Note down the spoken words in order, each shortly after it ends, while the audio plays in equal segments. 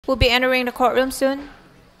will be entering the courtroom soon.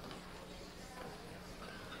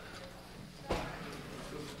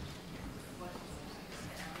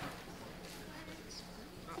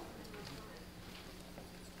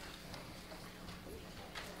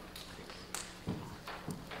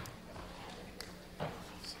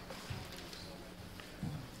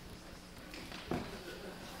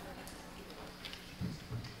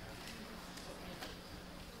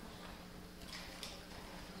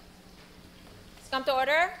 Come to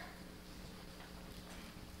order.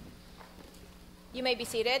 You may be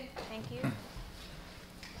seated. Thank you.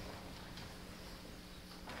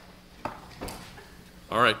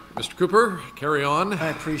 All right, Mr. Cooper, carry on. I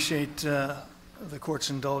appreciate the court's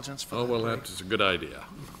indulgence for that. Oh, well, that's a good idea.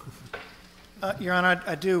 Your Honor,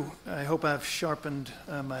 I hope I've sharpened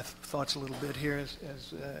my thoughts a little bit here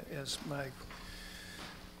as my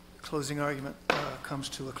closing argument comes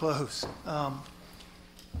to a close.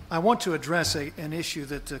 I want to address an issue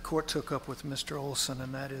that the court took up with Mr. Olson,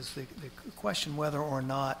 and that is the question whether or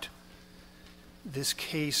not this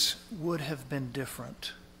case would have been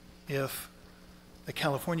different if the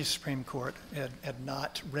California Supreme Court had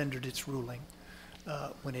not rendered its ruling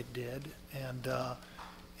when it did,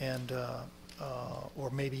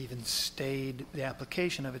 or maybe even stayed the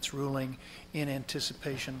application of its ruling in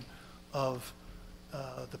anticipation of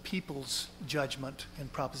the people's judgment in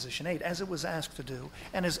Proposition 8, as it was asked to do,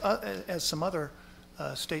 and as some other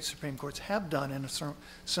state Supreme Courts have done in a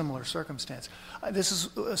similar circumstance. This is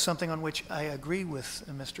something on which I agree with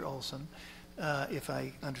Mr. Olson, if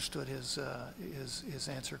I understood his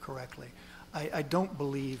answer correctly. I don't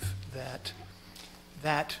believe that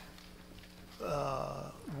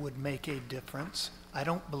would make a difference. I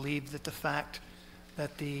don't believe that the fact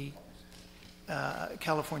that the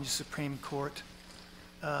California Supreme Court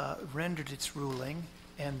rendered its ruling,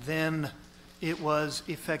 and then it was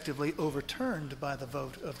effectively overturned by the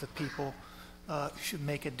vote of the people, should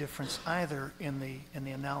make a difference either in the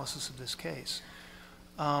analysis of this case.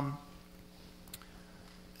 The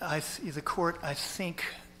court, I think,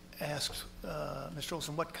 asked Mr.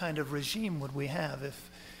 Olson, what kind of regime would we have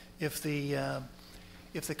if the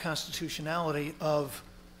constitutionality of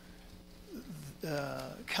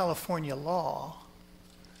California law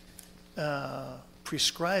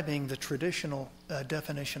prescribing the traditional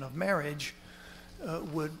definition of marriage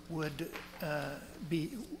would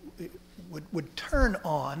turn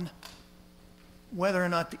on whether or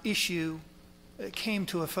not the issue came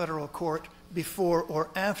to a federal court before or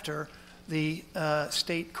after the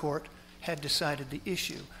state court had decided the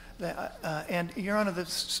issue. And Your Honor, the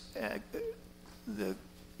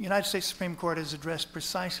United States Supreme Court has addressed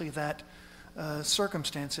precisely that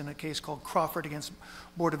circumstance in a case called Crawford against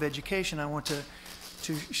Board of Education. I want to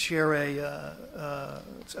share a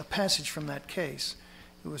passage from that case.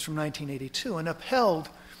 It was from 1982, and it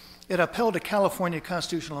upheld a California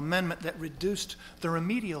constitutional amendment that reduced the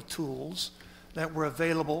remedial tools that were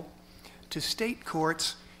available to state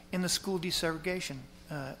courts in the school desegregation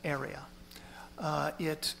area.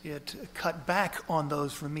 It cut back on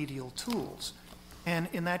those remedial tools. And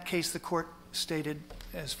in that case, the court stated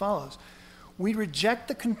as follows: we reject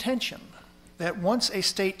the contention that once a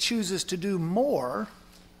state chooses to do more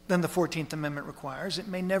than the 14th Amendment requires, it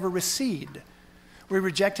may never recede. We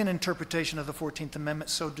reject an interpretation of the 14th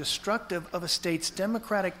Amendment so destructive of a state's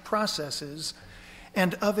democratic processes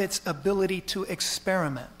and of its ability to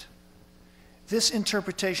experiment. This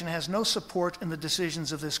interpretation has no support in the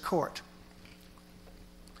decisions of this court.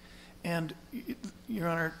 And, Your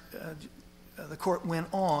Honor, the court went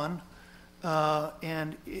on,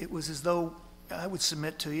 and it was as though, I would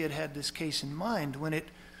submit to you, it had this case in mind when it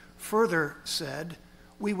further said,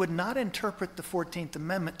 we would not interpret the 14th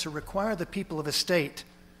Amendment to require the people of a state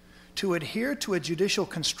to adhere to a judicial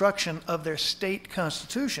construction of their state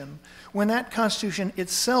constitution when that constitution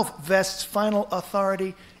itself vests final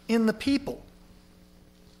authority in the people.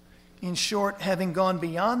 In short, having gone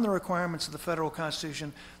beyond the requirements of the federal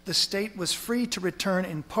constitution, the state was free to return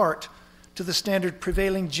in part to the standard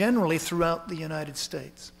prevailing generally throughout the United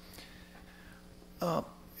States.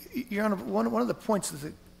 Your Honor, one of the points that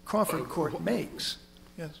the Crawford court makes,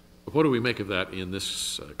 yes. What do we make of that in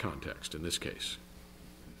this context, in this case?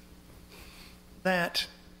 That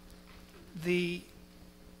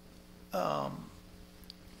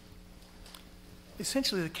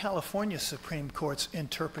essentially the California Supreme Court's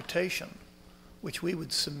interpretation, which we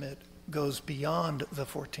would submit goes beyond the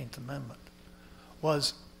 14th Amendment,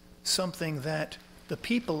 was something that the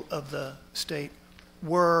people of the state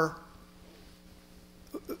were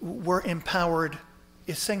empowered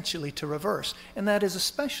essentially to reverse. And that is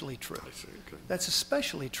especially true. I see, okay. That's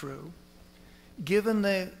especially true given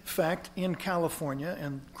the fact in California,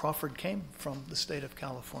 and Crawford came from the state of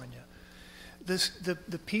California,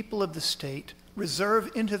 the people of the state reserve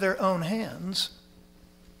into their own hands,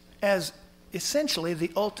 as essentially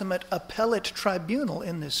the ultimate appellate tribunal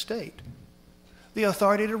in this state, the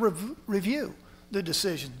authority to review the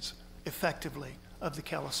decisions effectively of the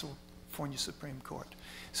California Supreme Court.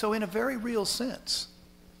 So in a very real sense,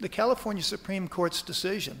 the California Supreme Court's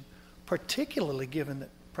decision, particularly given that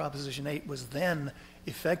Proposition 8 was then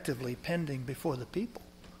effectively pending before the people,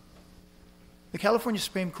 the California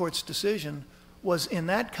Supreme Court's decision was in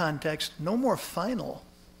that context no more final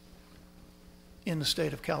in the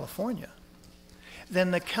state of California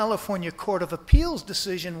than the California Court of Appeals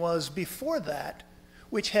decision was before that,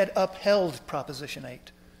 which had upheld Proposition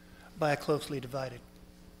 8 by a closely divided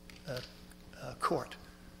court.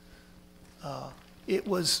 It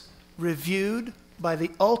was reviewed by the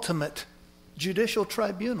ultimate judicial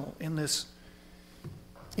tribunal in this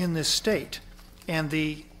state, and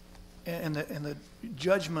the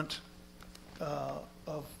judgment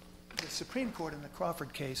of the Supreme Court in the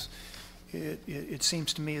Crawford case, it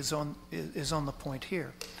seems to me, is on the point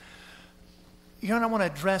here. Your Honor, I want to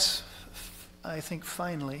address, I think,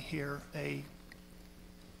 finally here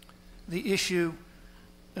the issue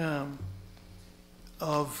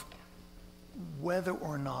of whether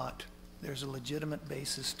or not there's a legitimate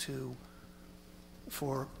basis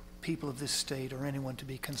for people of this state or anyone to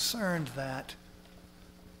be concerned that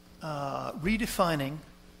redefining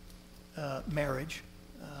marriage,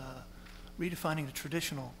 redefining the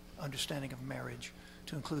traditional understanding of marriage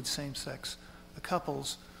to include same-sex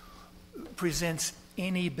couples, presents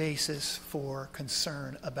any basis for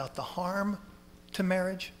concern about the harm to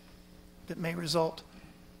marriage that may result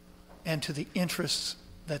and to the interests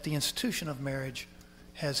that the institution of marriage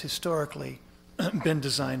has historically been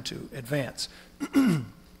designed to advance.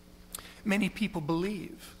 Many people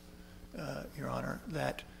believe, Your Honor,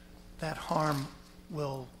 that harm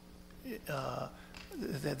will,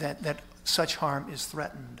 that such harm is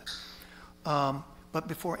threatened. But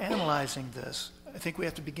before analyzing this, I think we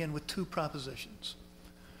have to begin with two propositions.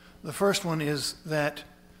 The first one is that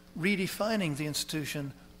redefining the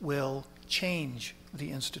institution will change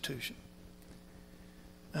the institution.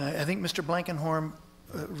 I think Mr. Blankenhorn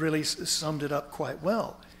really summed it up quite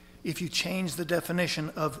well. If you change the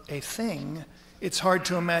definition of a thing, it's hard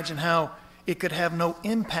to imagine how it could have no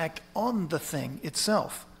impact on the thing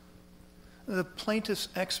itself. The plaintiff's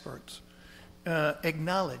experts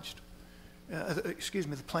acknowledged,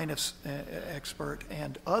 the plaintiff's expert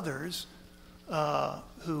and others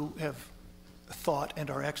who have thought and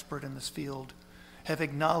are expert in this field have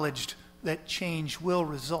acknowledged that change will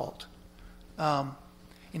result.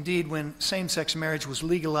 Indeed, when same-sex marriage was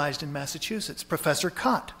legalized in Massachusetts, Professor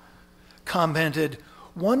Cott commented,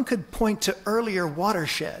 "One could point to earlier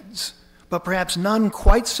watersheds, but perhaps none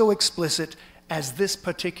quite so explicit as this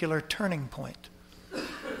particular turning point."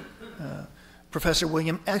 Professor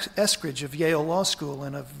William Eskridge of Yale Law School,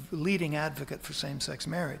 and a leading advocate for same-sex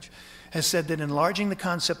marriage, has said that enlarging the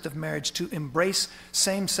concept of marriage to embrace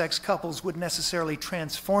same-sex couples would necessarily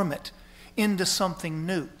transform it into something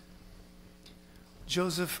new.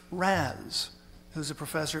 Joseph Raz, who's a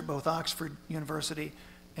professor at both Oxford University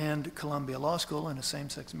and Columbia Law School and a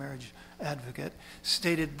same-sex marriage advocate,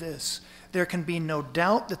 stated this: "There can be no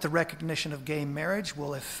doubt that the recognition of gay marriage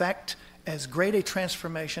will effect as great a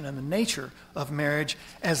transformation in the nature of marriage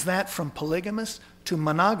as that from polygamous to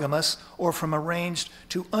monogamous or from arranged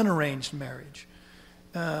to unarranged marriage."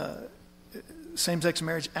 Same-sex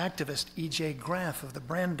marriage activist E.J. Graff of the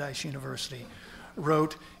Brandeis University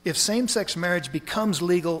wrote, "If same-sex marriage becomes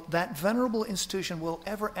legal, that venerable institution will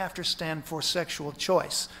ever after stand for sexual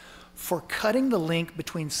choice, for cutting the link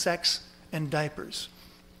between sex and diapers."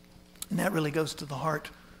 And that really goes to the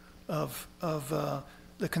heart of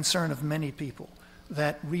the concern of many people,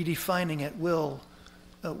 that redefining it will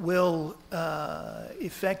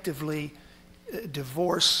effectively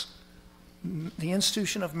divorce the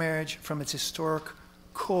institution of marriage from its historic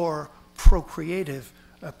core procreative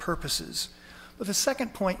purposes. But the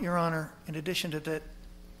second point, Your Honor, in addition to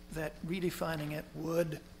that redefining it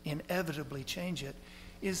would inevitably change it,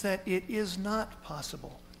 is that it is not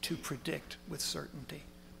possible to predict with certainty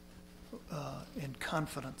and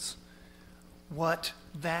confidence what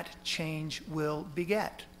that change will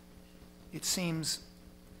beget. It seems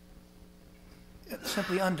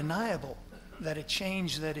simply undeniable that a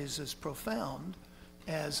change that is as profound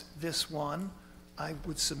as this one, I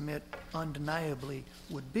would submit undeniably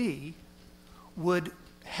would be, would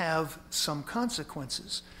have some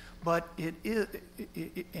consequences. But it is,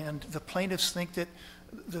 and the plaintiffs think that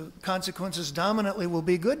the consequences dominantly will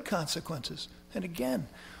be good consequences. And again,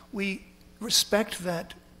 we respect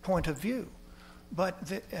that point of view, but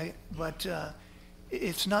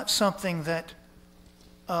it's not something that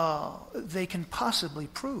they can possibly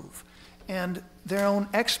prove. And their own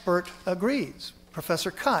expert agrees.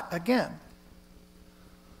 Professor Cott, again,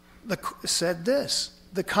 said this: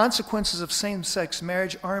 the consequences of same-sex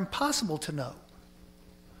marriage are impossible to know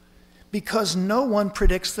because no one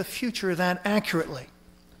predicts the future that accurately.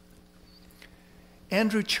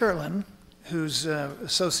 Andrew Cherlin, who's a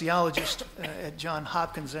sociologist at Johns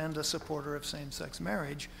Hopkins and a supporter of same-sex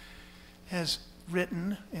marriage, has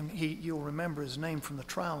written, and you'll remember his name from the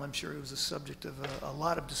trial, I'm sure he was the subject of a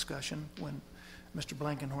lot of discussion when Mr.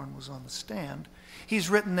 Blankenhorn was on the stand. He's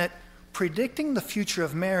written that predicting the future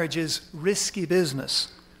of marriage is risky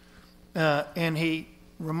business. And he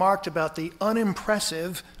remarked about the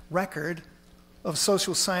unimpressive record of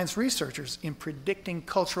social science researchers in predicting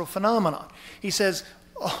cultural phenomena. He says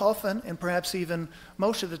often, and perhaps even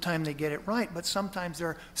most of the time, they get it right, but sometimes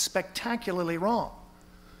they're spectacularly wrong.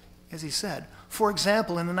 As he said, for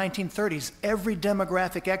example, in the 1930s, every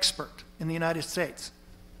demographic expert in the United States,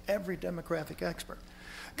 every demographic expert,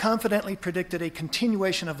 confidently predicted a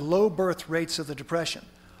continuation of low birth rates of the Depression.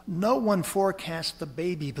 No one forecast the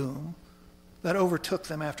baby boom that overtook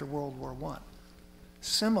them after World War I.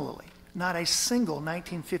 Similarly, not a single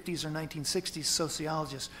 1950s or 1960s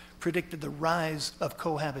sociologist predicted the rise of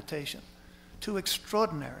cohabitation. Two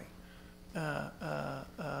extraordinary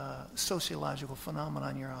sociological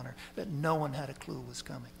phenomenon, Your Honor, that no one had a clue was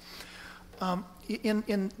coming.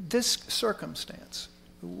 In this circumstance,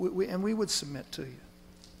 we would submit to you,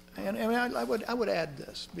 and I would add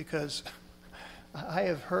this, because I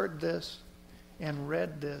have heard this and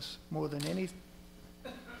read this more than any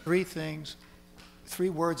three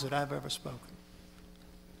words that I've ever spoken.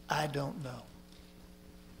 I don't know.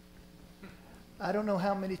 I don't know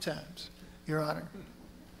how many times, Your Honor.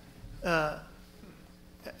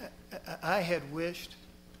 I had wished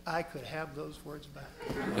I could have those words back.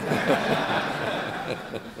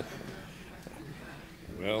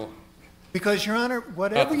 Well, because, Your Honor,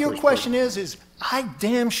 whatever your question is I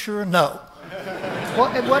damn sure know.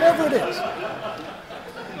 Whatever it is.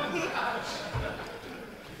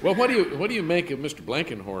 well, what do you make of Mr.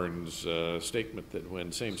 Blankenhorn's statement that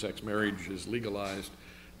when same-sex marriage is legalized,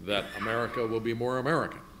 that America will be more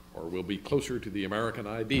American, or will be closer to the American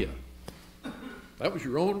idea? That was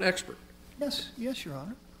your own expert. Yes, Your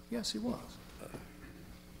Honor. Yes, he was.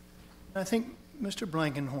 I think Mr.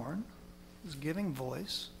 Blankenhorn was giving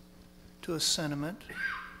voice to a sentiment,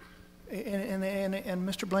 and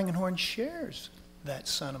Mr. Blankenhorn shares that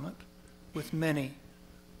sentiment with many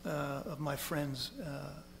of my friends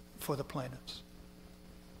for the plaintiffs.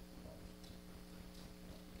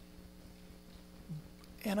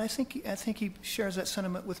 And I think he shares that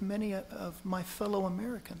sentiment with many of my fellow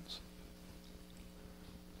Americans.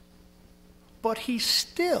 But he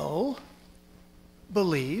still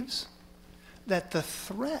believes that the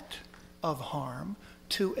threat of harm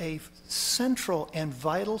to a central and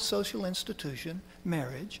vital social institution,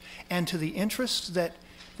 marriage, and to the interests that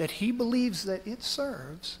he believes that it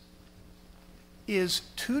serves, is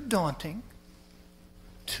too daunting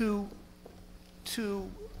to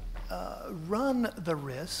run the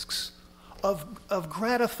risks of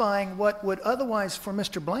gratifying what would otherwise, for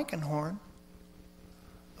Mr. Blankenhorn,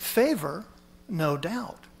 favor, no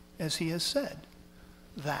doubt, as he has said,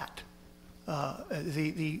 that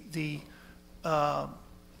the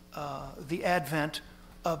advent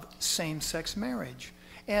of same-sex marriage.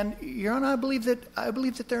 And, Your Honor, I believe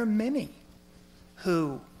that there are many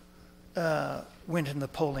who went in the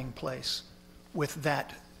polling place with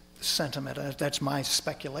that sentiment. That's my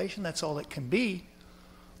speculation. That's all it can be.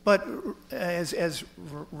 But as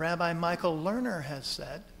Rabbi Michael Lerner has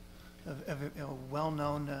said, a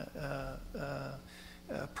well-known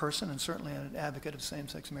person and certainly an advocate of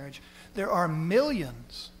same-sex marriage, there are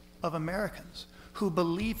millions of Americans who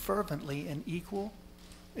believe fervently in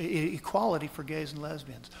equality for gays and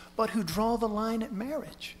lesbians, but who draw the line at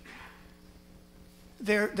marriage.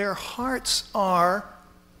 Their hearts are,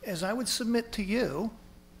 as I would submit to you,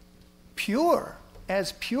 pure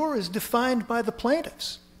as defined by the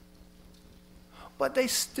plaintiffs. But they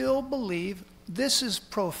still believe this is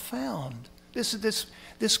profound.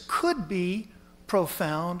 This could be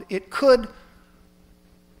profound. It could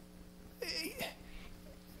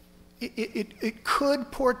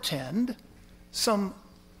portend some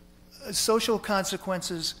social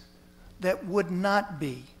consequences that would not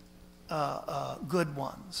be good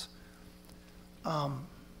ones.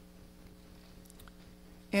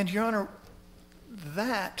 And, Your Honor,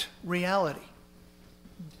 that reality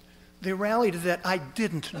The reality that I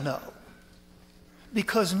didn't know,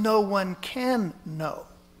 because no one can know.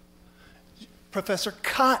 Professor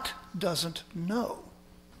Cott doesn't know.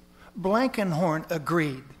 Blankenhorn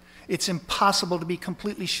agreed. It's impossible to be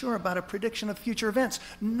completely sure about a prediction of future events.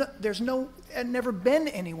 No, never been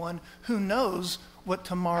anyone who knows what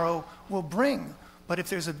tomorrow will bring. But if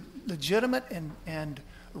there's a legitimate and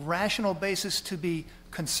rational basis to be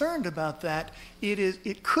concerned about that,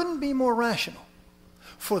 it couldn't be more rational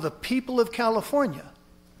for the people of California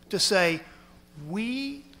to say,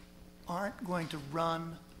 we aren't going to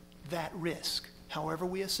run that risk, however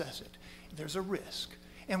we assess it. There's a risk.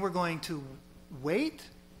 And we're going to wait.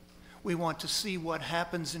 We want to see what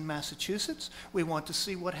happens in Massachusetts. We want to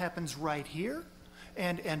see what happens right here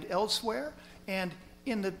and elsewhere. And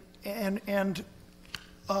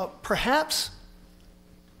perhaps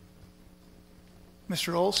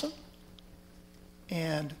Mr. Olson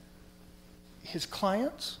and his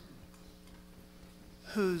clients,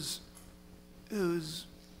 whose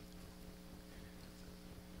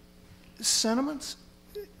sentiments,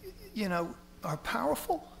 are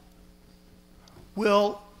powerful,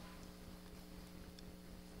 will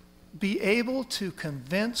be able to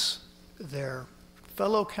convince their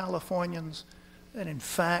fellow Californians that in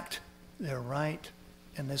fact they're right,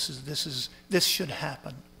 and this should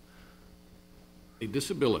happen. A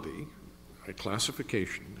disability, a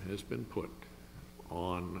classification has been put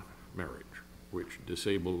on marriage, which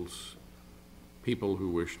disables people who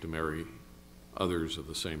wish to marry others of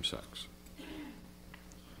the same sex.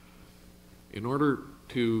 In order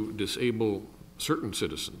to disable certain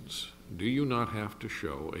citizens, do you not have to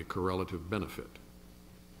show a correlative benefit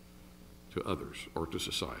to others or to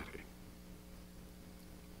society?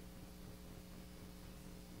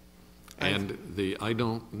 And the I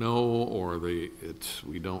don't know or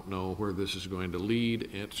we don't know where this is going to lead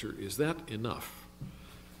answer, is that enough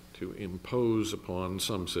to impose upon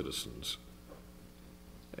some citizens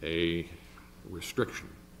a restriction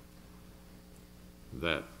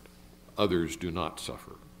that others do not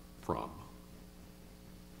suffer from?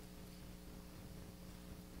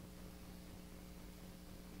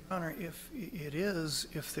 Your Honor, if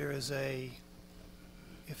there is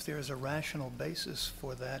a rational basis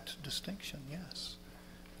for that distinction, yes.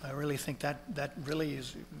 I really think that really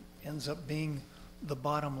ends up being the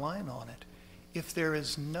bottom line on it. If there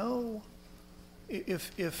is no,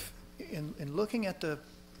 if in looking at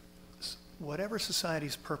whatever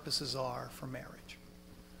society's purposes are for marriage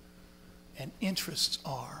and interests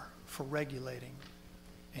are for regulating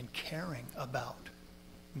and caring about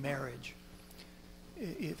marriage,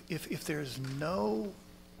 if there's no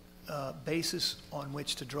basis on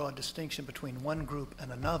which to draw a distinction between one group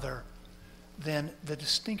and another, then the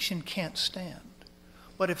distinction can't stand.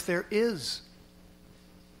 But if there is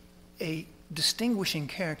a distinguishing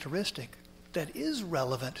characteristic that is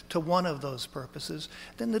relevant to one of those purposes,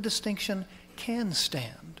 then the distinction can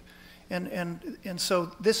stand. And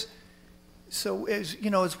so as you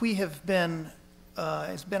know, as we have been,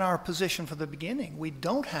 has been our position from the beginning, we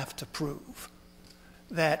don't have to prove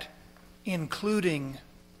that including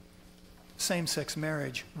same-sex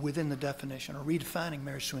marriage within the definition, or redefining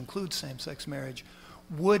marriage to include same-sex marriage,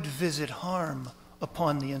 would visit harm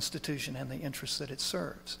upon the institution and the interests that it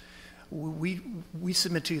serves. We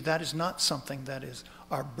submit to you that is not something that is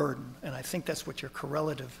our burden, and I think that's what your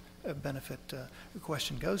correlative benefit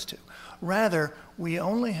question goes to. Rather, we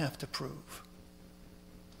only have to prove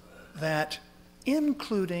that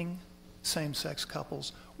including same-sex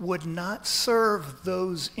couples would not serve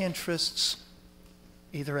those interests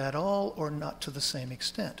either at all or not to the same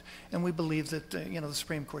extent. And we believe that the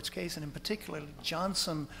Supreme Court's case, and in particular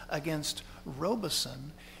Johnson against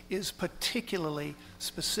Robeson, is particularly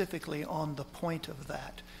specifically on the point of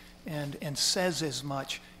that, and says as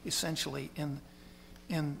much essentially in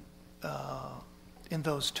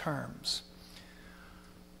those terms.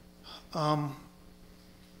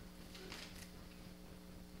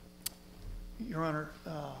 Your Honor.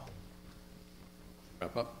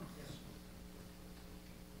 Wrap up.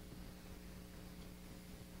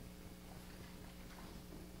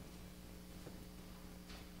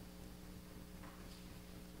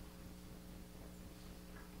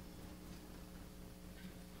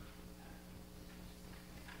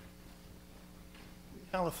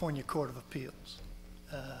 California Court of Appeals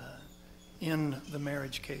in the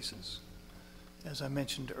marriage cases, as I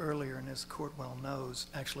mentioned earlier, and as the court well knows,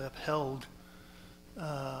 actually upheld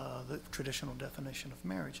the traditional definition of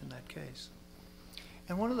marriage in that case.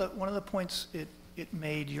 And one of the points it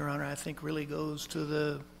made, Your Honor, I think really goes to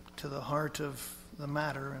the heart of the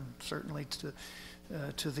matter, and certainly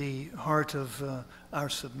to the heart of our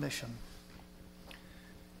submission.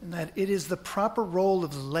 and that it is the proper role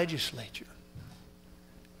of the legislature,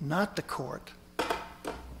 not the court,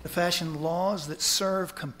 to fashion laws that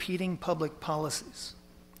serve competing public policies.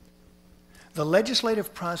 The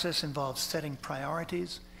legislative process involves setting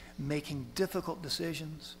priorities, making difficult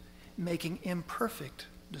decisions, making imperfect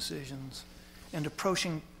decisions, and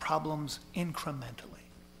approaching problems incrementally.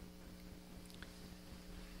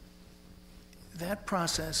 That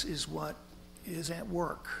process is what is at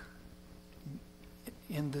work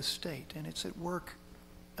in this state, and it's at work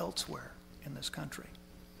elsewhere in this country.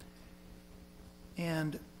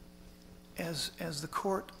 And as the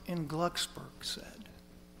court in Glucksburg said,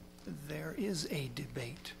 there is a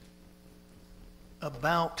debate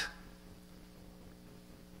about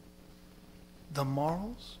the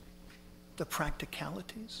morals, the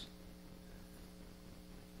practicalities,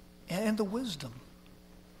 and the wisdom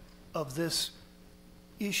of this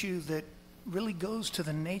issue that really goes to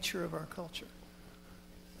the nature of our culture.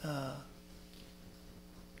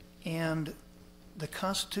 And the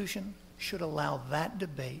Constitution should allow that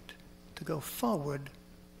debate to go forward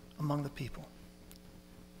among the people.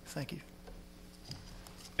 Thank you.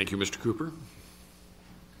 Thank you, Mr. Cooper.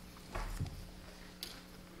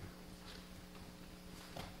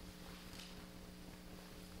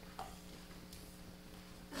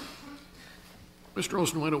 Mr.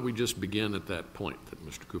 Olson, why don't we just begin at that point that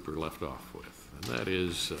Mr. Cooper left off with? And that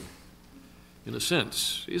is, in a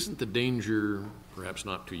sense, isn't the danger, perhaps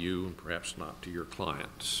not to you and perhaps not to your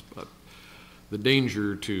clients, but the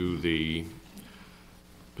danger to the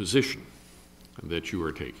position that you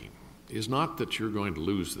are taking is not that you're going to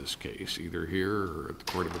lose this case, either here or at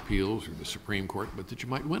the Court of Appeals or the Supreme Court, but that you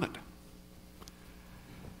might win it.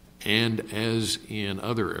 And as in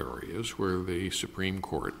other areas where the Supreme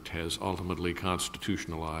Court has ultimately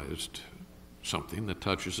constitutionalized something that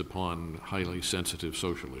touches upon highly sensitive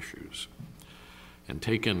social issues and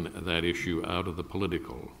taken that issue out of the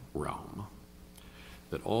political realm,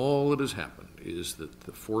 that all that has happened is that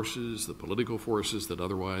the forces, the political forces that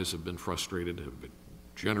otherwise have been frustrated, have been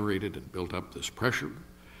generated and built up this pressure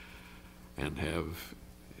and have,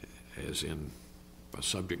 as in a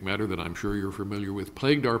subject matter that I'm sure you're familiar with,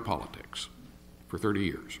 plagued our politics for 30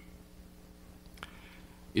 years.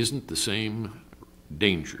 Isn't the same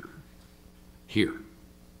danger here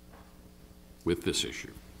with this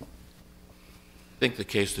issue? I think the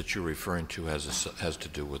case that you're referring to has to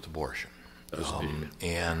do with abortion.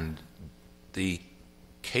 And the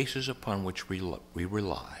cases upon which we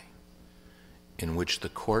rely, in which the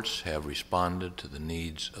courts have responded to the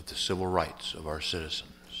needs of the civil rights of our citizens,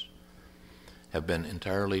 have been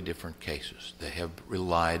entirely different cases. They have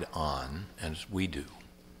relied on, as we do,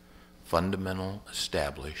 fundamental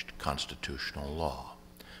established constitutional law.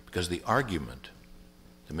 Because the argument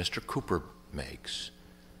that Mr. Cooper makes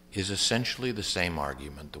is essentially the same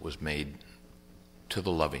argument that was made to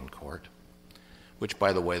the Loving Court, which,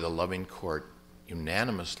 by the way, the Loving Court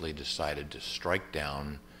unanimously decided to strike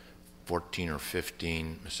down 14 or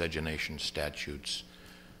 15 miscegenation statutes.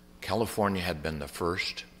 California had been the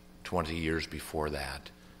first 20 years before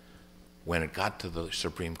that. When it got to the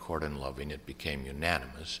Supreme Court in Loving, it became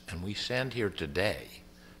unanimous. And we stand here today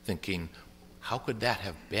thinking, how could that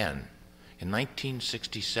have been? In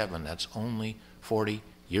 1967, that's only 40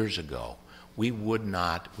 years ago, we would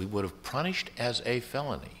have punished as a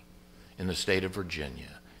felony in the state of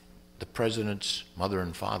Virginia the president's mother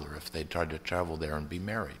and father if they tried to travel there and be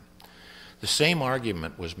married. The same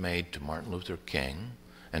argument was made to Martin Luther King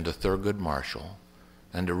and to Thurgood Marshall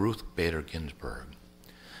and to Ruth Bader Ginsburg.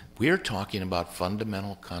 We are talking about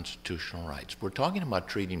fundamental constitutional rights. We're talking about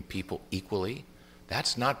treating people equally.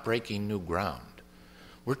 That's not breaking new ground.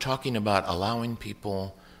 We're talking about allowing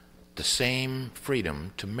people the same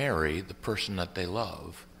freedom to marry the person that they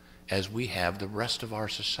love as we have the rest of our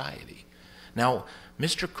society. Now,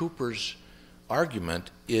 Mr. Cooper's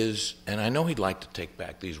argument is, and I know he'd like to take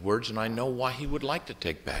back these words, and I know why he would like to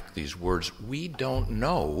take back these words. We don't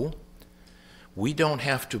know. We don't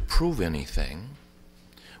have to prove anything.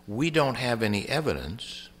 We don't have any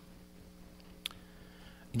evidence.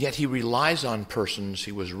 Yet he relies on persons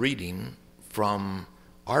he was reading from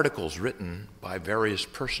articles written by various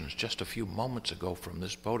persons just a few moments ago from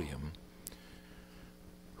this podium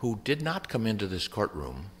who did not come into this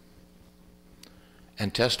courtroom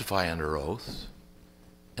and testify under oath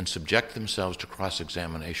and subject themselves to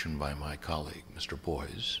cross-examination by my colleague, Mr.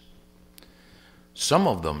 Boyes. Some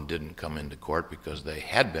of them didn't come into court because they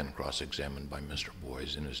had been cross-examined by Mr.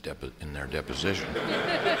 Boyes in their deposition.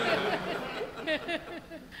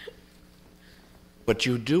 But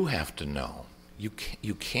you do have to know, you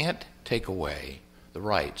can't take away the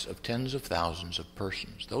rights of tens of thousands of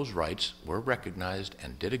persons. Those rights were recognized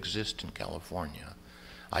and did exist in California.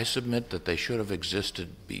 I submit that they should have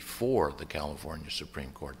existed before the California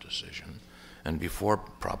Supreme Court decision and before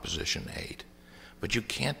Proposition 8. But you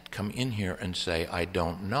can't come in here and say, I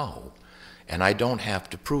don't know, and I don't have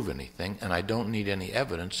to prove anything, and I don't need any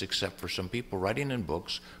evidence except for some people writing in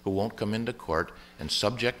books who won't come into court and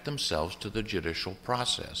subject themselves to the judicial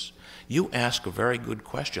process. You ask a very good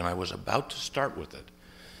question. I was about to start with it.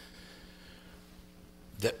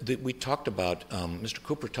 We talked about, Mr.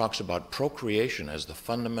 Cooper talks about procreation as the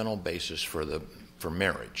fundamental basis for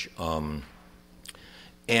marriage.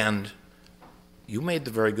 And you made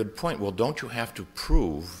the very good point. Well, don't you have to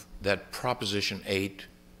prove that Proposition 8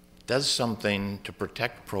 does something to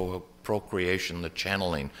protect procreation, the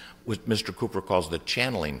channeling, what Mr. Cooper calls the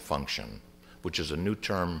channeling function, which is a new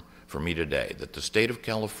term for me today, that the state of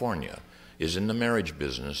California is in the marriage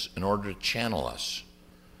business in order to channel us,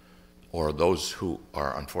 or those who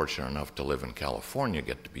are unfortunate enough to live in California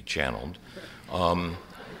get to be channeled.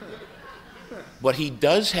 But he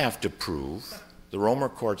does have to prove, the Romer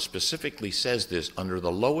Court specifically says this, under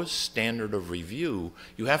the lowest standard of review,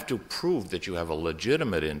 you have to prove that you have a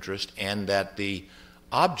legitimate interest and that the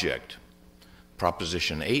object,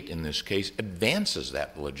 Proposition 8 in this case, advances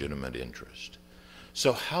that legitimate interest.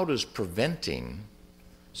 So how does preventing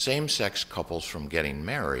same-sex couples from getting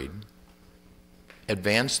married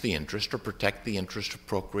advance the interest or protect the interest of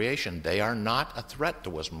procreation? They are not a threat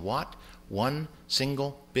to us. What? One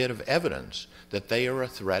single bit of evidence that they are a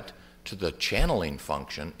threat to the channeling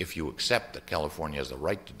function, if you accept that California has the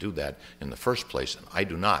right to do that in the first place, and I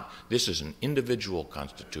do not. This is an individual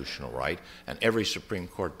constitutional right, and every Supreme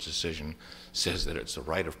Court decision says that it's the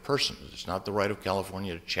right of persons. It's not the right of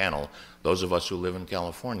California to channel those of us who live in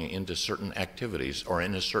California into certain activities or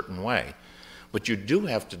in a certain way. But you do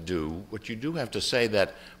have to do, what you do have to say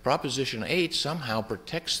that Proposition 8 somehow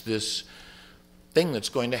protects this thing that's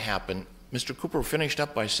going to happen. Mr. Cooper finished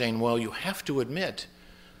up by saying, well, you have to admit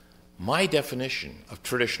my definition of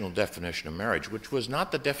traditional definition of marriage, which was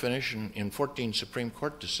not the definition in 14 Supreme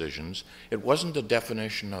Court decisions, it wasn't the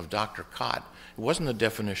definition of Dr. Cott, it wasn't the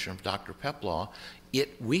definition of Dr. Peplaw,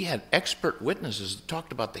 we had expert witnesses that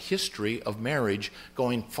talked about the history of marriage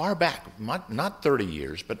going far back, not 30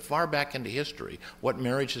 years, but far back into history, what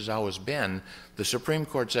marriage has always been. The Supreme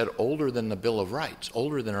Court said older than the Bill of Rights,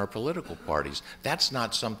 older than our political parties. That's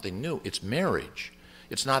not something new. It's marriage.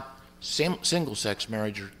 It's not single-sex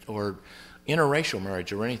marriage or interracial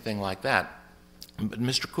marriage or anything like that. But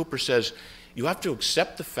Mr. Cooper says you have to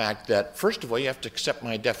accept the fact that, first of all, you have to accept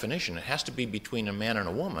my definition. It has to be between a man and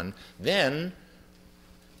a woman. Then,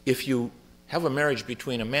 if you have a marriage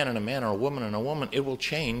between a man or a woman and a woman, it will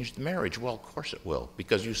change the marriage. Well, of course it will,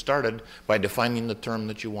 because you started by defining the term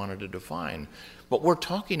that you wanted to define. What we're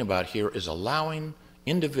talking about here is allowing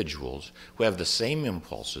individuals who have the same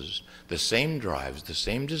impulses, the same drives, the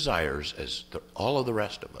same desires as all of the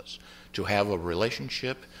rest of us to have a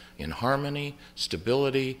relationship in harmony,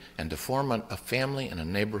 stability, and to form a family and a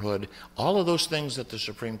neighborhood, all of those things that the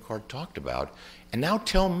Supreme Court talked about. And now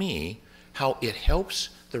tell me how it helps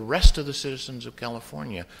the rest of the citizens of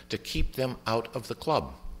California to keep them out of the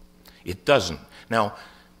club. It doesn't. Now,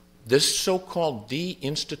 this so-called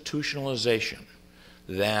deinstitutionalization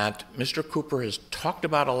that Mr. Cooper has talked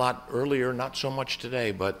about a lot earlier, not so much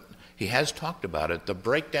today, but he has talked about it, the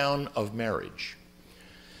breakdown of marriage.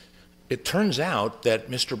 It turns out that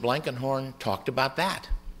Mr. Blankenhorn talked about that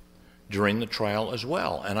during the trial as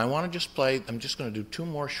well. And I want to just play, I'm just going to do two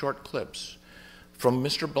more short clips from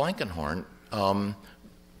Mr. Blankenhorn.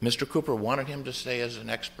 Mr. Cooper wanted him to stay as an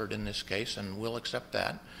expert in this case, and we'll accept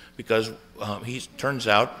that because he turns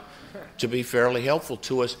out to be fairly helpful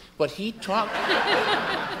to us. But he talked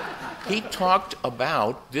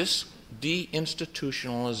about this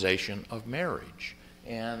deinstitutionalization of marriage.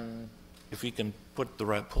 And if he can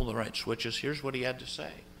pull the right switches, here's what he had to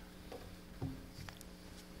say.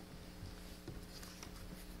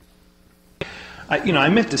 I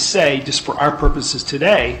meant to say, just for our purposes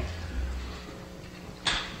today,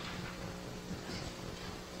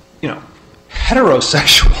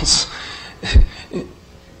 heterosexuals,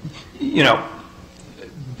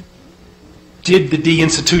 did the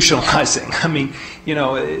deinstitutionalizing. I mean,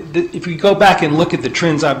 if we go back and look at the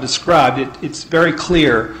trends I've described, it's very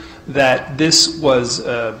clear that this was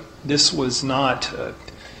not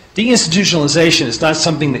deinstitutionalization is not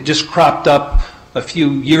something that just cropped up a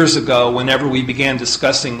few years ago whenever we began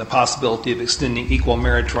discussing the possibility of extending equal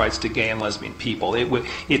marriage rights to gay and lesbian people. It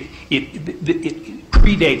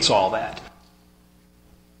predates all that.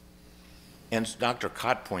 And Dr.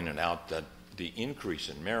 Cott pointed out that the increase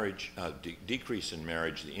in marriage, decrease in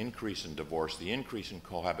marriage, the increase in divorce, the increase in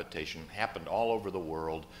cohabitation happened all over the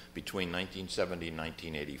world between 1970 and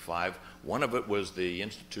 1985. One of it was the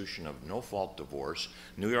institution of no-fault divorce.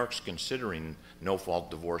 New York's considering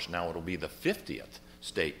no-fault divorce. Now it'll be the 50th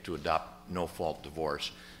state to adopt no-fault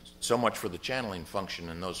divorce. So much for the channeling function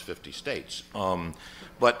in those 50 states.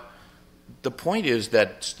 But the point is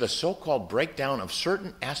that the so-called breakdown of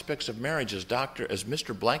certain aspects of marriage, as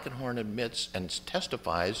Mr. Blankenhorn admits and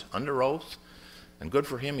testifies under oath, and good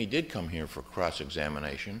for him, he did come here for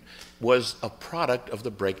cross-examination, was a product of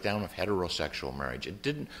the breakdown of heterosexual marriage. It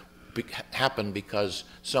didn't happen because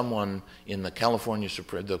someone in the California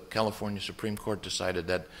Supreme Court decided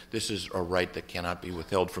that this is a right that cannot be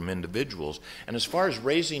withheld from individuals. And as far as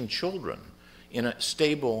raising children in a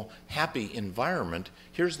stable, happy environment,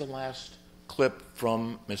 here's the last clip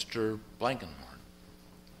from Mr. Blankenhorn.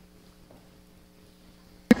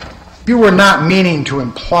 You were not meaning to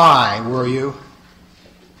imply, were you,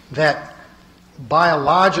 that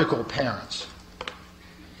biological parents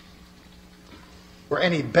were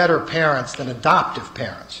any better parents than adoptive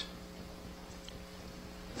parents?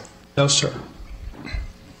 No, sir. In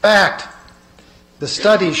fact, the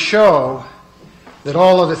studies show that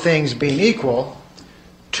all other things being equal,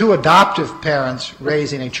 two adoptive parents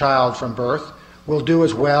raising a child from birth will do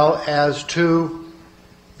as well as two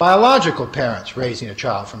biological parents raising a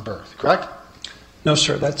child from birth, correct? No,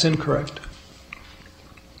 sir, that's incorrect.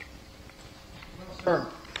 Sir,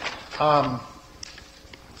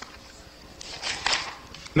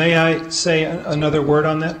 may I say another word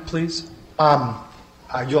on that, please?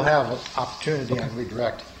 you'll have an opportunity on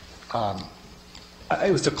redirect.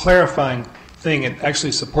 It was a clarifying thing. It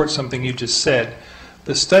actually supports something you just said.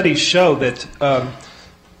 The studies show that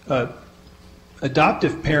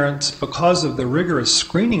adoptive parents, because of the rigorous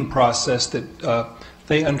screening process that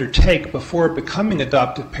they undertake before becoming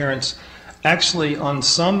adoptive parents, actually on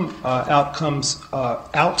some outcomes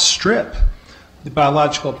outstrip the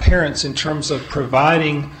biological parents in terms of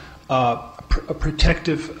providing a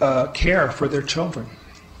protective care for their children.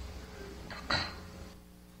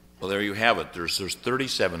 Well, there you have it. There's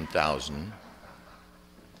 37,000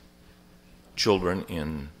 children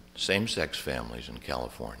in same-sex families in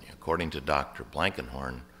California. According to Dr.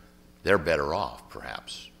 Blankenhorn, they're better off,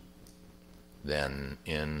 perhaps, than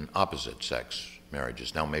in opposite-sex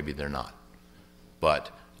marriages. Now, maybe they're not.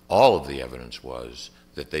 But all of the evidence was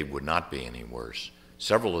that they would not be any worse.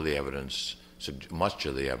 Several of the evidence, much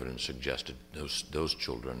of the evidence suggested those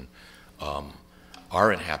children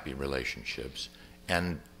are in happy relationships.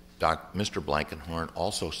 And Mr. Blankenhorn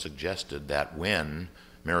also suggested that when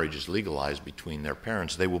marriage is legalized between their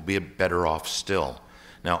parents, they will be better off still.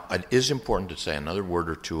 Now, it is important to say another word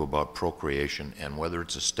or two about procreation and whether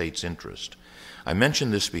it's a state's interest. I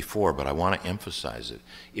mentioned this before, but I want to emphasize it.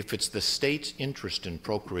 If it's the state's interest in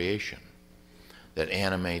procreation that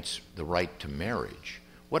animates the right to marriage,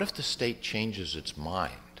 what if the state changes its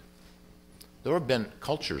mind? There have been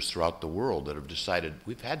cultures throughout the world that have decided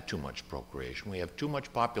we've had too much procreation, we have too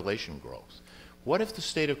much population growth. What if the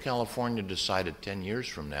state of California decided 10 years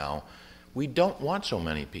from now, we don't want so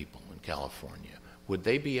many people in California? Would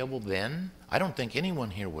they be able then? I don't think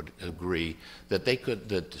anyone here would agree that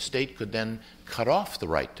the state could then cut off the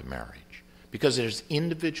right to marriage, because there's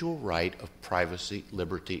individual right of privacy,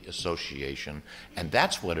 liberty, association, and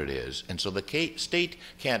that's what it is. And so the state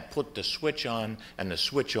can't put the switch on and the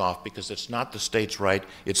switch off because it's not the state's right,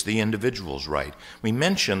 it's the individual's right. We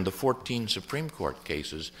mentioned the 14 Supreme Court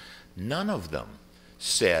cases. None of them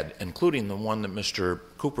said, including the one that Mr.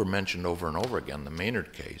 Cooper mentioned over and over again, the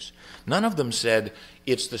Maynard case, none of them said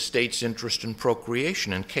it's the state's interest in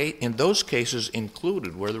procreation. In those cases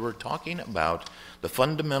included, where they were talking about the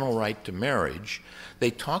fundamental right to marriage, they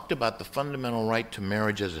talked about the fundamental right to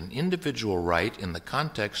marriage as an individual right in the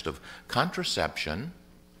context of contraception,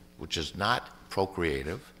 which is not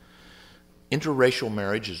procreative, interracial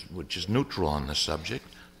marriage, which is neutral on the subject,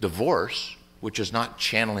 divorce, which is not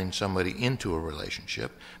channeling somebody into a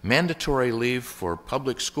relationship, mandatory leave for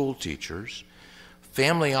public school teachers,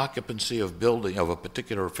 family occupancy of a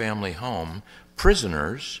particular family home,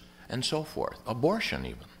 prisoners, and so forth, abortion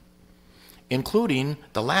even, including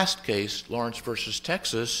the last case, Lawrence versus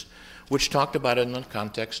Texas, which talked about it in the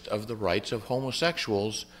context of the rights of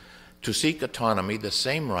homosexuals to seek autonomy, the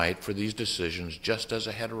same right for these decisions, just as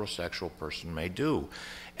a heterosexual person may do.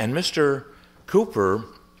 And Mr. Cooper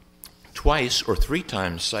twice or three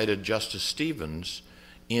times cited Justice Stevens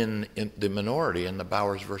in the minority in the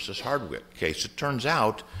Bowers versus Hardwick case. It turns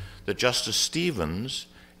out that Justice Stevens,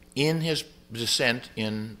 in his dissent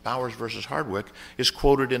in Bowers versus Hardwick is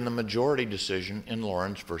quoted in the majority decision in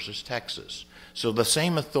Lawrence versus Texas. So the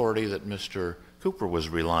same authority that Mr. Cooper was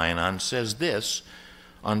relying on says this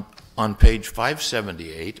on page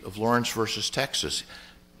 578 of Lawrence versus Texas.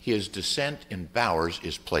 His dissent in Bowers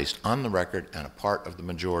is placed on the record and a part of the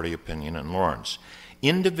majority opinion in Lawrence.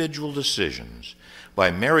 Individual decisions by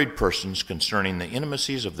married persons concerning the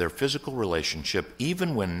intimacies of their physical relationship,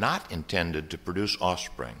 even when not intended to produce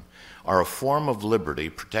offspring, are a form of liberty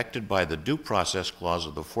protected by the Due Process Clause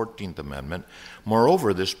of the 14th Amendment.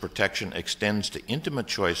 Moreover, this protection extends to intimate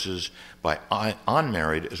choices by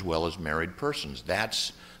unmarried as well as married persons.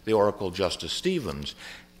 That's the Oracle Justice Stevens,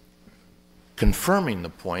 confirming the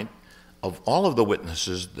point of all of the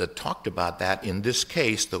witnesses that talked about that in this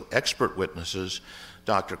case, the expert witnesses,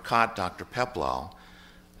 Dr. Cott, Dr. Peplau.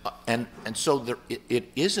 And so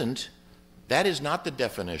that is not the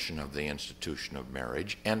definition of the institution of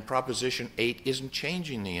marriage, and Proposition 8 isn't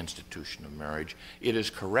changing the institution of marriage. It is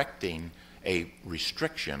correcting a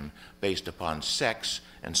restriction based upon sex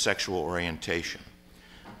and sexual orientation.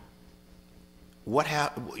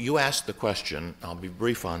 You asked the question, I'll be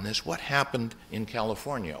brief on this, what happened in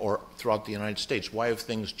California or throughout the United States? Why have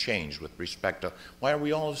things changed with respect to, why are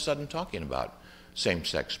we all of a sudden talking about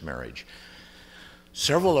same-sex marriage?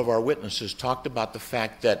 Several of our witnesses talked about the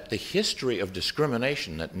fact that the history of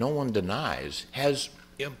discrimination that no one denies has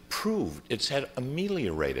improved. It's had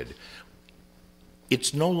ameliorated.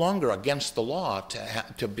 It's no longer against the law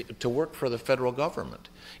to work for the federal government.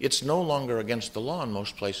 It's no longer against the law in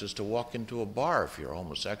most places to walk into a bar if you're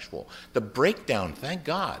homosexual. The breakdown, thank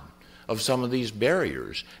God, of some of these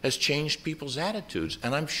barriers has changed people's attitudes,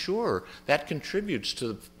 and I'm sure that contributes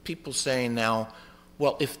to people saying now,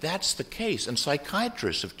 well, if that's the case, and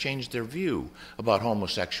psychiatrists have changed their view about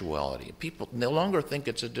homosexuality, people no longer think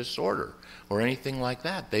it's a disorder or anything like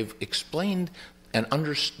that. They've explained and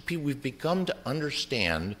we've begun to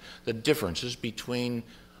understand the differences between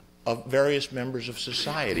various members of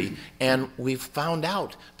society, and we've found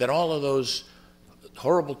out that all of those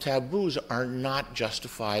horrible taboos are not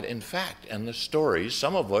justified in fact, and the stories,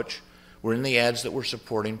 some of which were in the ads that were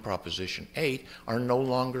supporting Proposition 8, are no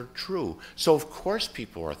longer true. So of course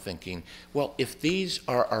people are thinking, well, if these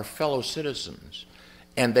are our fellow citizens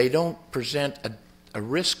and they don't present a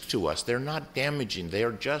risk to us, they're not damaging, they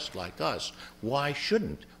are just like us, why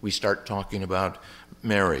shouldn't we start talking about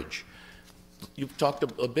marriage? You've talked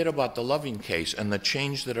a bit about the Loving case and the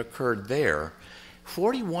change that occurred there.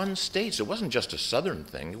 41 states, it wasn't just a Southern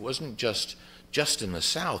thing, it wasn't just in the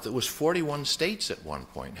South, it was 41 states at one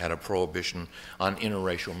point had a prohibition on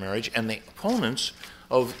interracial marriage, and the opponents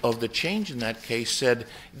of the change in that case said,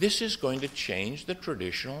 this is going to change the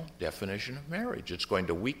traditional definition of marriage. It's going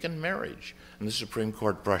to weaken marriage. And the Supreme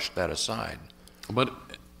Court brushed that aside. But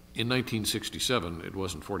in 1967, it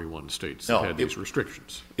wasn't 41 states that had these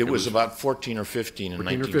restrictions. It was about 14 or 15 in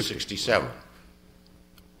 1967. Right.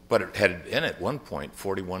 But it had in at one point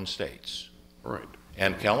 41 states. Right.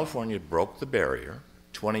 And California broke the barrier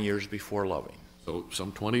 20 years before Loving. So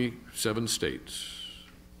some 27 states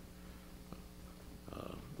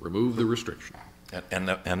removed the restriction. And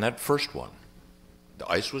that first one, the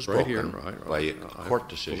ice was right broken here, by a court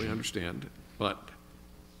decision. I fully understand, but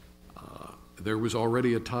there was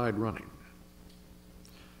already a tide running,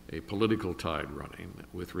 a political tide running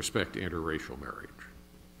with respect to interracial marriage.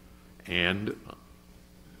 And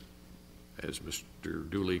as Mr.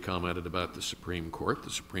 Dooley commented about the Supreme Court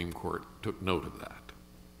took note of that.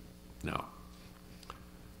 Now,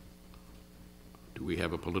 do we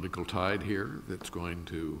have a political tide here that's going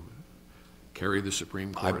to carry the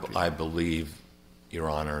Supreme Court? I believe, Your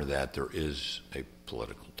Honor, that there is a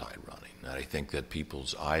political tide running. And I think that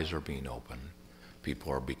people's eyes are being opened.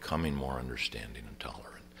 People are becoming more understanding and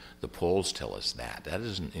tolerant. The polls tell us that. That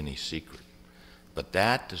isn't any secret. But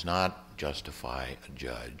that does not justify a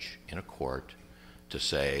judge in a court to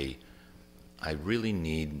say, I really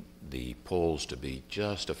need the polls to be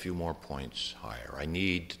just a few more points higher. I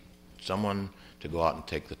need someone to go out and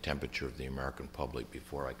take the temperature of the American public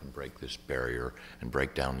before I can break this barrier and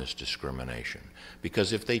break down this discrimination.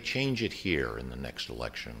 Because if they change it here in the next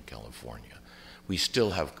election in California, we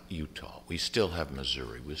still have Utah, we still have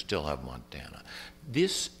Missouri, we still have Montana.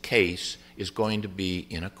 This case is going to be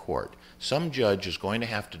in a court. Some judge is going to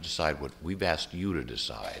have to decide what we've asked you to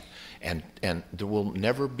decide, and there will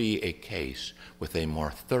never be a case with a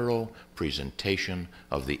more thorough presentation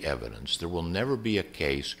of the evidence. There will never be a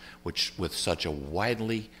case with such a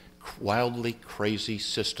wildly crazy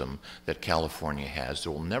system that California has.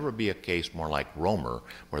 There will never be a case more like Romer,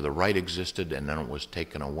 where the right existed and then it was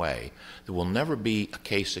taken away. There will never be a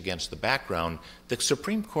case against the background. The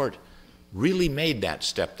Supreme Court really made that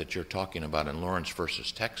step that you're talking about in Lawrence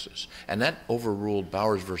versus Texas. And that overruled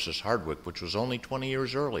Bowers versus Hardwick, which was only 20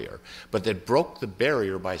 years earlier, but that broke the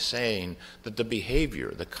barrier by saying that the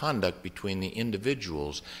behavior, the conduct between the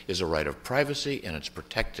individuals is a right of privacy and it's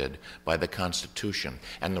protected by the Constitution.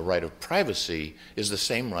 And the right of privacy is the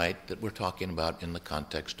same right that we're talking about in the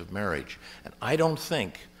context of marriage. And I don't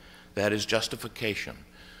think that is justification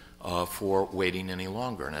for waiting any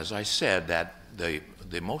longer. And as I said, that the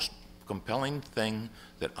most compelling thing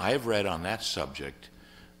that I've read on that subject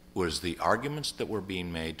was the arguments that were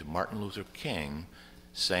being made to Martin Luther King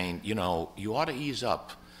saying, you know, you ought to ease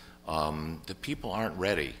up. The people aren't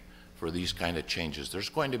ready for these kind of changes. There's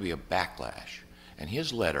going to be a backlash. And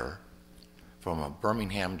his letter from a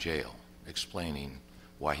Birmingham jail explaining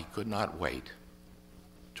why he could not wait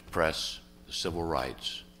to press the civil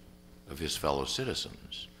rights of his fellow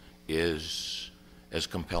citizens is as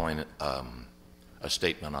compelling a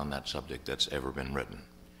statement on that subject that's ever been written.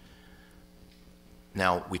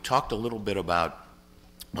 Now, we talked a little bit about,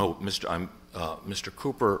 Mr.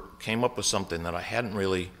 Cooper came up with something that I hadn't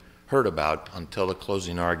really heard about until the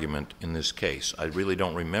closing argument in this case. I really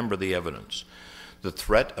don't remember the evidence. The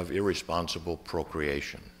threat of irresponsible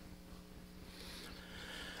procreation.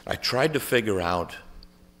 I tried to figure out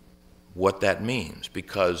what that means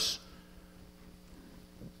because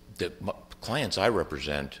the clients I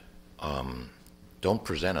represent don't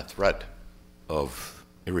present a threat of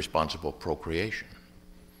irresponsible procreation.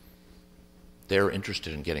 They're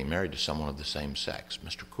interested in getting married to someone of the same sex.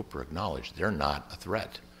 Mr. Cooper acknowledged they're not a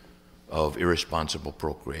threat of irresponsible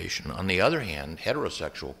procreation. On the other hand,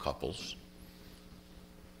 heterosexual couples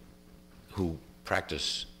who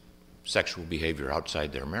practice sexual behavior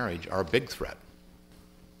outside their marriage are a big threat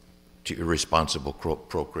to irresponsible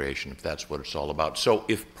procreation, if that's what it's all about. So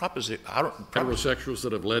if heterosexuals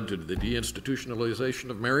that have led to the deinstitutionalization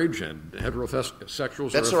of marriage and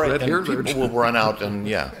heterosexuals that's are a right, threat here. And people will run out and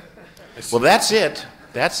yeah. Well, that's it.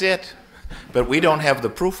 But we don't have the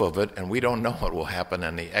proof of it, and we don't know what will happen,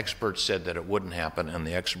 and the experts said that it wouldn't happen, and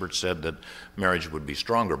the experts said that marriage would be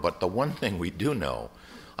stronger. But the one thing we do know,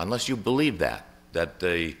 unless you believe that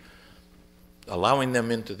allowing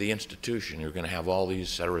them into the institution, you're going to have all these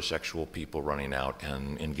heterosexual people running out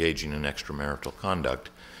and engaging in extramarital conduct.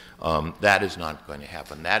 That is not going to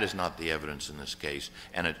happen. That is not the evidence in this case.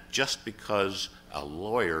 And just because a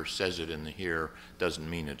lawyer says it in here doesn't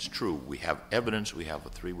mean it's true. We have evidence. We have a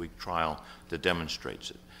 3-week trial that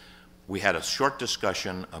demonstrates it. We had a short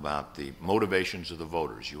discussion about the motivations of the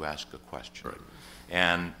voters. You asked a question. Right.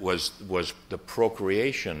 And was the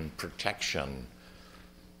procreation protection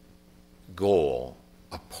goal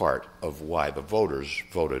a part of why the voters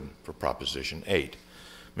voted for Proposition 8.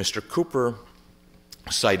 Mr. Cooper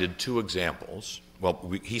cited 2 examples.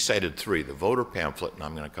 Well, he cited 3, the voter pamphlet, and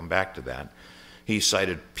I'm going to come back to that. He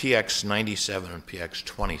cited PX 97 and PX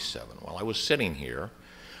 27. While I was sitting here,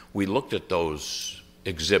 we looked at those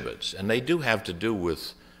exhibits, and they do have to do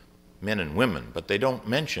with men and women, but they don't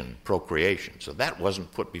mention procreation. So that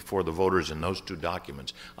wasn't put before the voters in those 2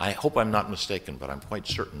 documents. I hope I'm not mistaken, but I'm quite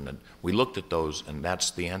certain that we looked at those, and that's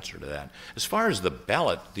the answer to that. As far as the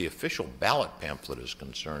ballot, the official ballot pamphlet is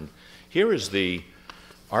concerned, here is the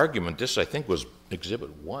argument. This, I think, was Exhibit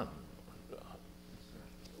 1.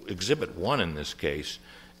 Exhibit 1 in this case.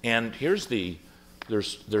 And here's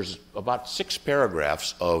there's about 6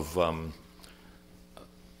 paragraphs of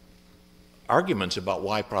arguments about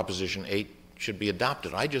why Proposition 8 should be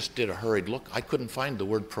adopted. I just did a hurried look. I couldn't find the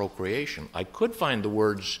word procreation. I could find the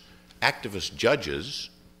words activist judges,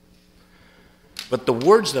 but the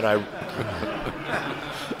words that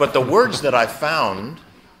I found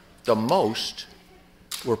the most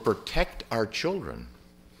were protect our children.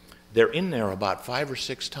 They're in there about 5 or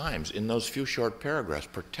 6 times in those few short paragraphs.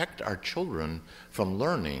 Protect our children from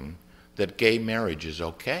learning that gay marriage is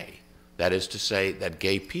okay. That is to say that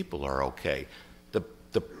gay people are okay. The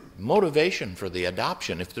motivation for the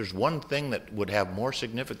adoption, if there's one thing that would have more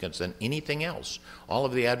significance than anything else, all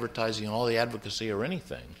of the advertising, all the advocacy or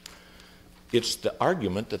anything, it's the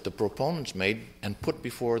argument that the proponents made and put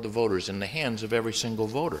before the voters in the hands of every single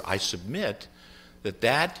voter. I submit that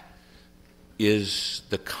that is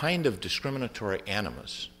the kind of discriminatory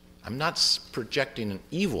animus. I'm not projecting an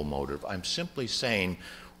evil motive. I'm simply saying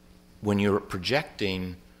when you're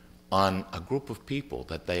projecting on a group of people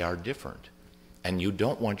that they are different, and you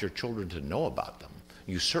don't want your children to know about them.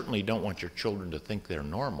 You certainly don't want your children to think they're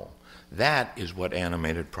normal. That is what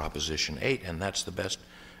animated Proposition 8, and that's the best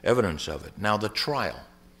evidence of it. Now, the trial.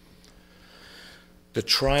 The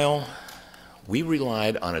trial, we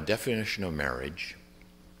relied on a definition of marriage,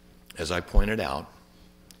 as I pointed out,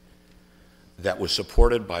 that was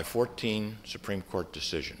supported by 14 Supreme Court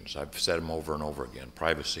decisions. I've said them over and over again: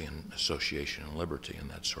 privacy and association and liberty and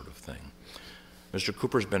that sort of thing. Mr.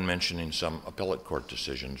 Cooper's been mentioning some appellate court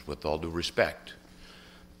decisions. With all due respect,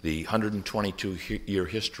 the 122-year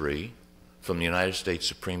history from the United States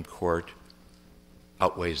Supreme Court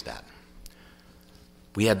outweighs that.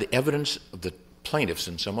 We had the evidence of the plaintiffs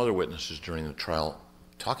and some other witnesses during the trial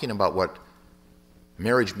talking about what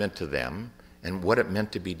marriage meant to them and what it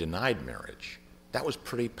meant to be denied marriage. That was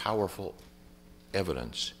pretty powerful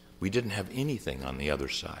evidence. We didn't have anything on the other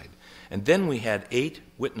side. And then we had 8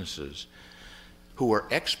 witnesses who were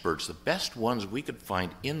experts, the best ones we could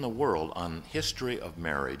find in the world, on history of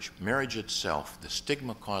marriage, marriage itself, the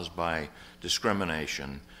stigma caused by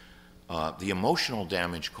discrimination, the emotional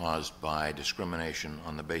damage caused by discrimination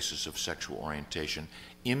on the basis of sexual orientation,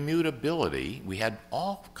 immutability. We had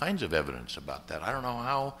all kinds of evidence about that. I don't know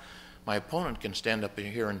how my opponent can stand up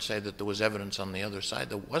here and say that there was evidence on the other side.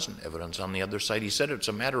 There wasn't evidence on the other side. He said it's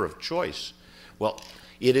a matter of choice. Well,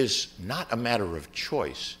 it is not a matter of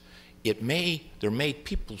choice.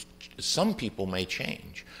 Some people may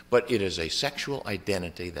change, but it is a sexual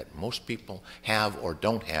identity that most people have or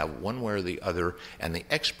don't have, one way or the other, and the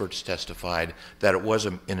experts testified that it was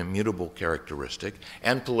an immutable characteristic,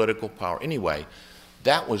 and political power. Anyway,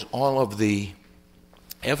 that was all of the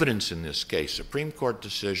evidence in this case: Supreme Court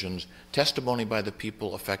decisions, testimony by the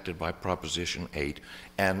people affected by Proposition 8,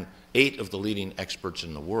 and 8 of the leading experts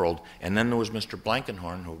in the world. And then there was Mr.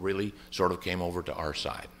 Blankenhorn, who really sort of came over to our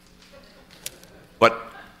side. But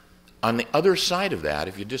on the other side of that,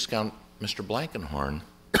 if you discount Mr. Blankenhorn,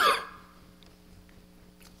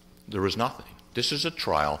 there was nothing. This is a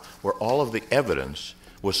trial where all of the evidence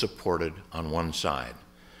was supported on one side.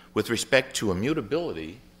 With respect to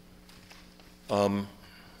immutability,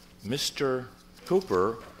 Mr.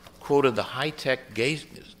 Cooper quoted the high-tech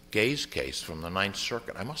gaze case from the Ninth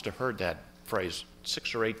Circuit. I must have heard that phrase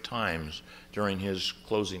 6 or 8 times during his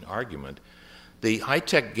closing argument. The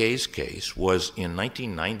high-tech gaze case was in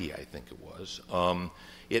 1990, I think it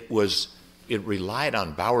was. It relied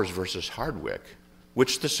on Bowers versus Hardwick,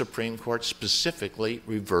 which the Supreme Court specifically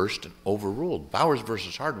reversed and overruled. Bowers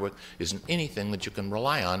versus Hardwick isn't anything that you can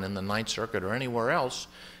rely on in the Ninth Circuit or anywhere else.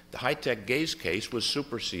 The high-tech gaze case was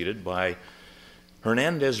superseded by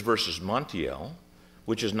Hernandez versus Montiel,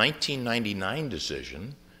 which is a 1999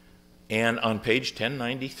 decision, and on page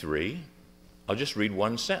 1093, I'll just read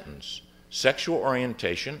one sentence: sexual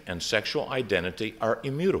orientation and sexual identity are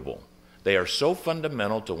immutable. They are so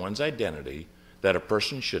fundamental to one's identity that a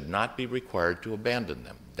person should not be required to abandon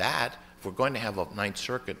them. That, if we're going to have a Ninth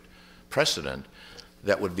Circuit precedent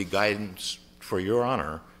that would be guidance for Your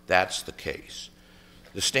Honor, that's the case.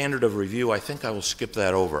 The standard of review, I think I will skip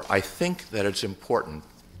that over. I think that it's important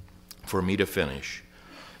for me to finish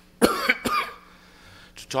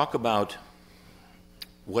to talk about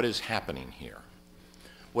what is happening here.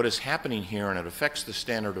 What is happening here, and it affects the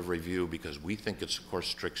standard of review because we think it's, of course,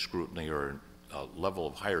 strict scrutiny or a level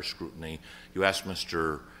of higher scrutiny. You asked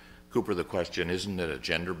Mr. Cooper the question, isn't it a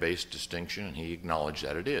gender-based distinction? And he acknowledged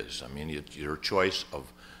that it is. I mean, your choice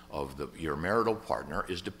of your marital partner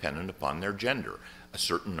is dependent upon their gender. A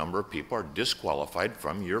certain number of people are disqualified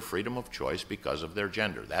from your freedom of choice because of their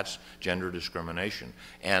gender. That's gender discrimination.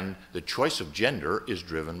 And the choice of gender is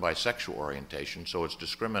driven by sexual orientation, so it's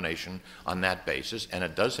discrimination on that basis. And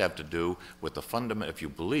it does have to do with the fundamental, if you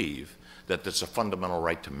believe that it's a fundamental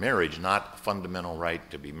right to marriage, not a fundamental right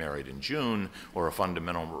to be married in June or a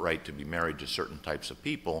fundamental right to be married to certain types of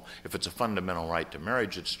people. If it's a fundamental right to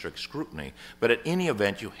marriage, it's strict scrutiny. But at any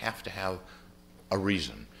event, you have to have a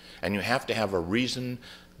reason. And you have to have a reason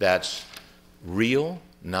that's real,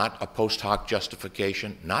 not a post hoc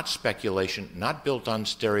justification, not speculation, not built on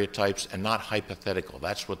stereotypes, and not hypothetical.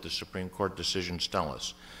 That's what the Supreme Court decisions tell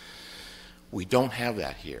us. We don't have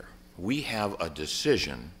that here. We have a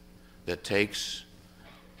decision that takes,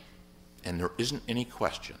 and there isn't any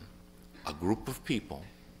question, a group of people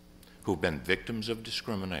who've been victims of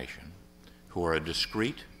discrimination, who are a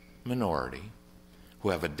discrete minority, who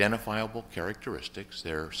have identifiable characteristics,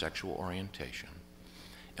 their sexual orientation,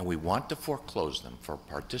 and we want to foreclose them for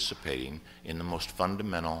participating in the most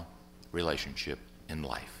fundamental relationship in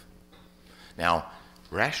life. Now,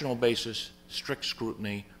 rational basis, strict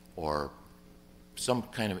scrutiny, or some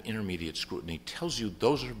kind of intermediate scrutiny tells you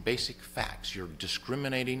those are basic facts. You're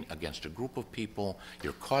discriminating against a group of people,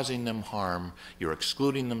 you're causing them harm, you're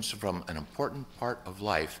excluding them from an important part of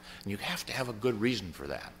life, and you have to have a good reason for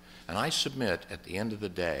that. And I submit, at the end of the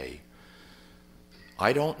day,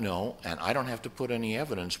 I don't know, and I don't have to put any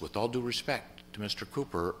evidence, with all due respect to Mr.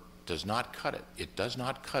 Cooper, does not cut it. It does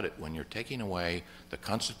not cut it when you're taking away the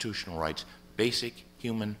constitutional rights, basic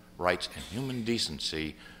human rights and human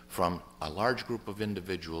decency from a large group of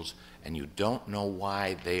individuals, and you don't know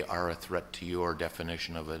why they are a threat to your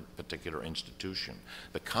definition of a particular institution.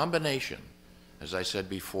 The combination, as I said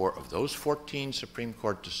before, of those 14 Supreme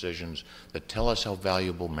Court decisions that tell us how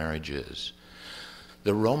valuable marriage is,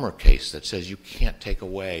 the Romer case that says you can't take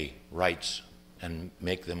away rights and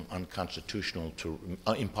make them unconstitutional,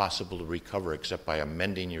 impossible to recover except by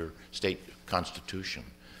amending your state constitution,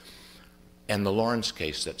 and the Lawrence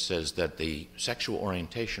case that says that the sexual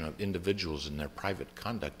orientation of individuals in their private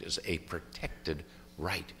conduct is a protected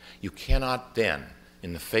right. You cannot then,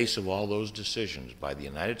 in the face of all those decisions by the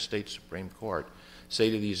United States Supreme Court, say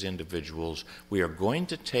to these individuals, we are going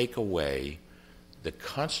to take away the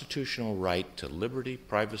constitutional right to liberty,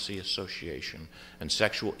 privacy, association, and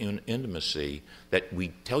sexual intimacy that we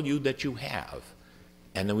tell you that you have,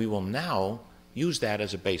 and then we will now use that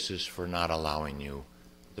as a basis for not allowing you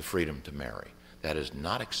the freedom to marry. That is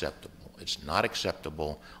not acceptable. It's not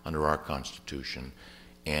acceptable under our Constitution,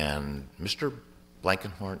 and Mr.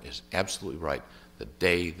 Blankenhorn is absolutely right. The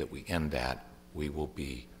day that we end that, we will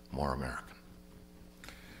be more American.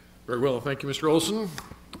 Very well. Thank you, Mr. Olson.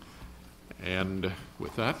 And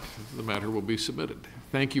with that, the matter will be submitted.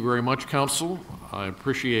 Thank you very much, counsel. I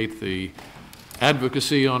appreciate the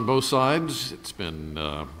advocacy on both sides. It's been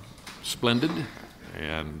splendid,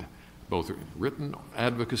 and both written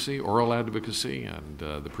advocacy, oral advocacy, and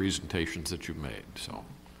the presentations that you've made. So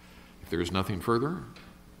if there is nothing further,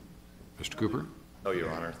 Mr. Cooper? No, Your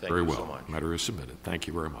Honor. Thank you so much. Matter is submitted. Thank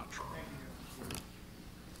you very much.